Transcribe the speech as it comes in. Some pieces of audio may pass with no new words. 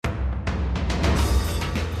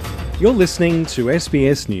You're listening to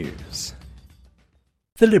SBS News.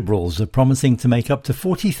 The Liberals are promising to make up to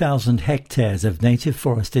 40,000 hectares of native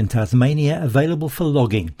forest in Tasmania available for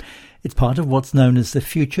logging. It's part of what's known as the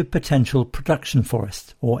Future Potential Production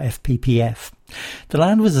Forest, or FPPF. The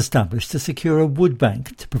land was established to secure a wood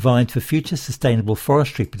bank to provide for future sustainable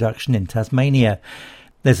forestry production in Tasmania.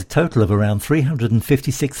 There's a total of around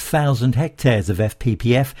 356,000 hectares of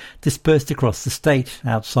FPPF dispersed across the state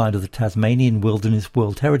outside of the Tasmanian Wilderness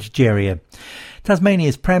World Heritage Area.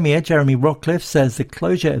 Tasmania's Premier, Jeremy Rockcliffe, says the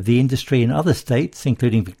closure of the industry in other states,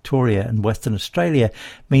 including Victoria and Western Australia,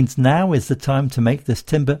 means now is the time to make this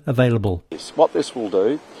timber available. What this will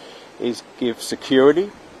do is give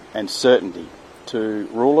security and certainty to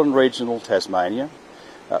rural and regional Tasmania,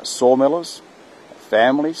 sawmillers,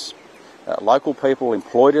 families, local people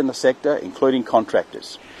employed in the sector, including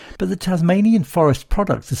contractors. But the Tasmanian Forest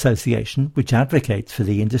Products Association, which advocates for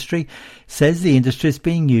the industry, says the industry is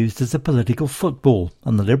being used as a political football,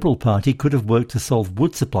 and the Liberal Party could have worked to solve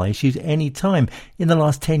wood supply issues any time in the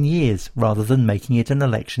last 10 years, rather than making it an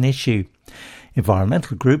election issue.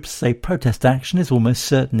 Environmental groups say protest action is almost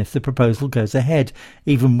certain if the proposal goes ahead,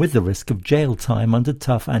 even with the risk of jail time under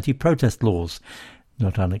tough anti-protest laws.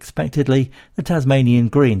 Not unexpectedly, the Tasmanian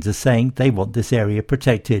Greens are saying they want this area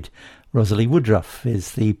protected. Rosalie Woodruff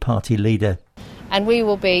is the party leader. And we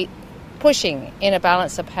will be pushing in a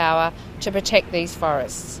balance of power to protect these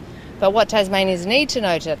forests. But what Tasmanians need to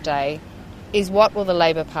know today is, what will the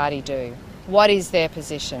Labor Party do? What is their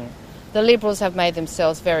position? The Liberals have made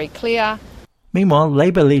themselves very clear. Meanwhile,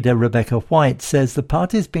 Labor leader Rebecca White says the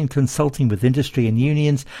party's been consulting with industry and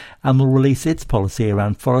unions and will release its policy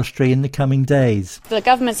around forestry in the coming days. The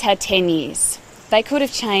government's had 10 years. They could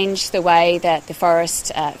have changed the way that the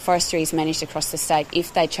forestry is managed across the state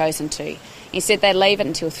if they'd chosen to. Instead, they leave it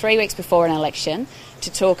until 3 weeks before an election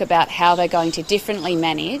to talk about how they're going to differently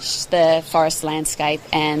manage the forest landscape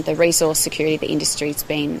and the resource security the industry's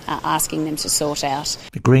been asking them to sort out.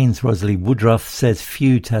 The Greens' Rosalie Woodruff says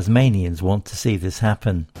few Tasmanians want to see this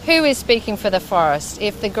happen. Who is speaking for the forest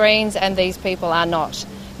if the Greens and these people are not?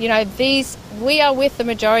 We are with the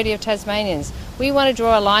majority of Tasmanians. We want to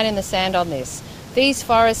draw a line in the sand on this. These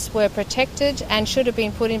forests were protected and should have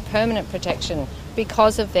been put in permanent protection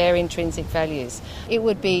because of their intrinsic values. It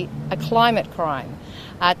would be a climate crime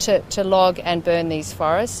to log and burn these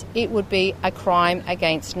forests. It would be a crime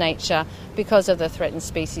against nature because of the threatened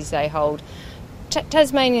species they hold.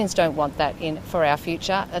 Tasmanians don't want that for our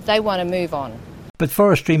future. They want to move on. But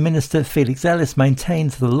Forestry Minister Felix Ellis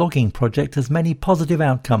maintains the logging project has many positive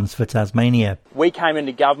outcomes for Tasmania. We came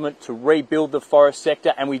into government to rebuild the forest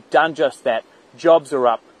sector, and we've done just that. Jobs are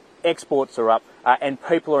up, exports are up, and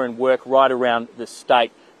people are in work right around the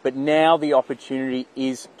state. But now the opportunity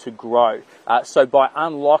is to grow. So by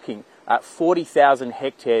unlocking 40,000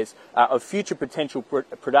 hectares of future potential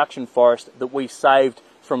production forest that we saved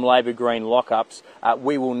from Labor Green lockups,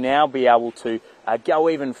 we will now be able to go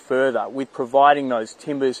even further with providing those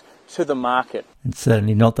timbers to the market. And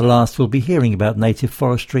certainly not the last we'll be hearing about native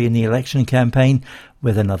forestry in the election campaign,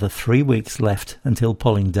 with another 3 weeks left until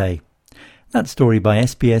polling day. That story by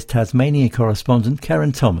SBS Tasmania correspondent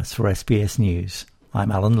Karen Thomas for SBS News.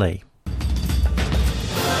 I'm Alan Lee.